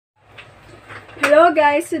Hello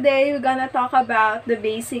guys, today we're gonna talk about the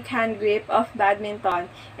basic hand grip of badminton.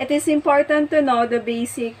 It is important to know the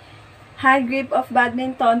basic hand grip of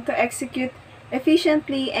badminton to execute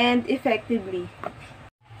efficiently and effectively.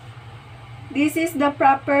 This is the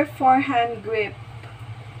proper forehand grip.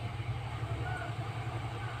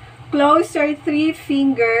 Close your three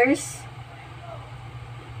fingers,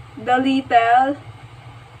 the little,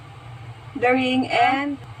 the ring,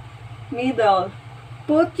 and middle.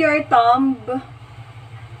 Put your thumb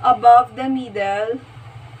above the middle,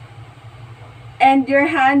 and your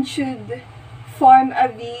hand should form a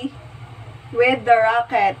V with the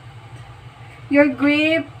racket. Your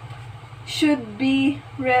grip should be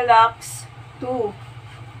relaxed too.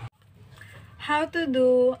 How to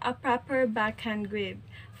do a proper backhand grip?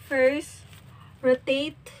 First,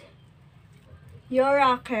 rotate your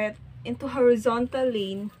racket into horizontal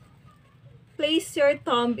lane. Place your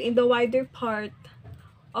thumb in the wider part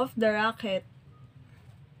of the racket.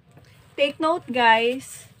 Take note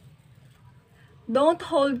guys, don't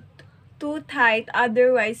hold too tight,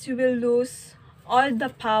 otherwise you will lose all the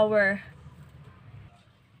power.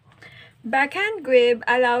 Backhand grip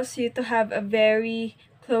allows you to have a very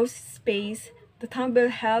close space. The thumb will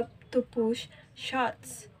help to push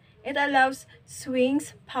shots. It allows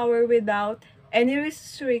swings power without any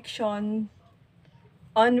restriction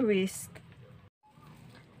on wrist.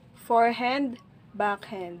 Forehand,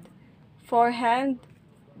 backhand. Forehand,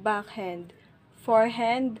 backhand.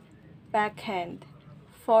 Forehand, backhand.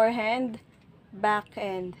 Forehand,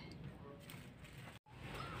 backhand.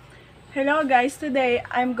 Hello guys, today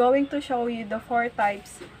I'm going to show you the 4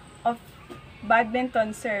 types of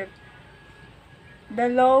badminton serve. The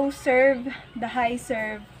low serve, the high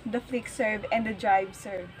serve, the flick serve, and the drive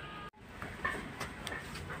serve.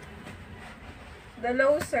 The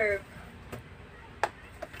low serve,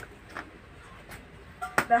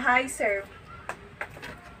 the high serve,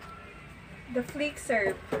 the flick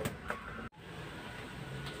serve,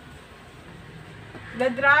 the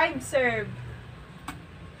drive serve,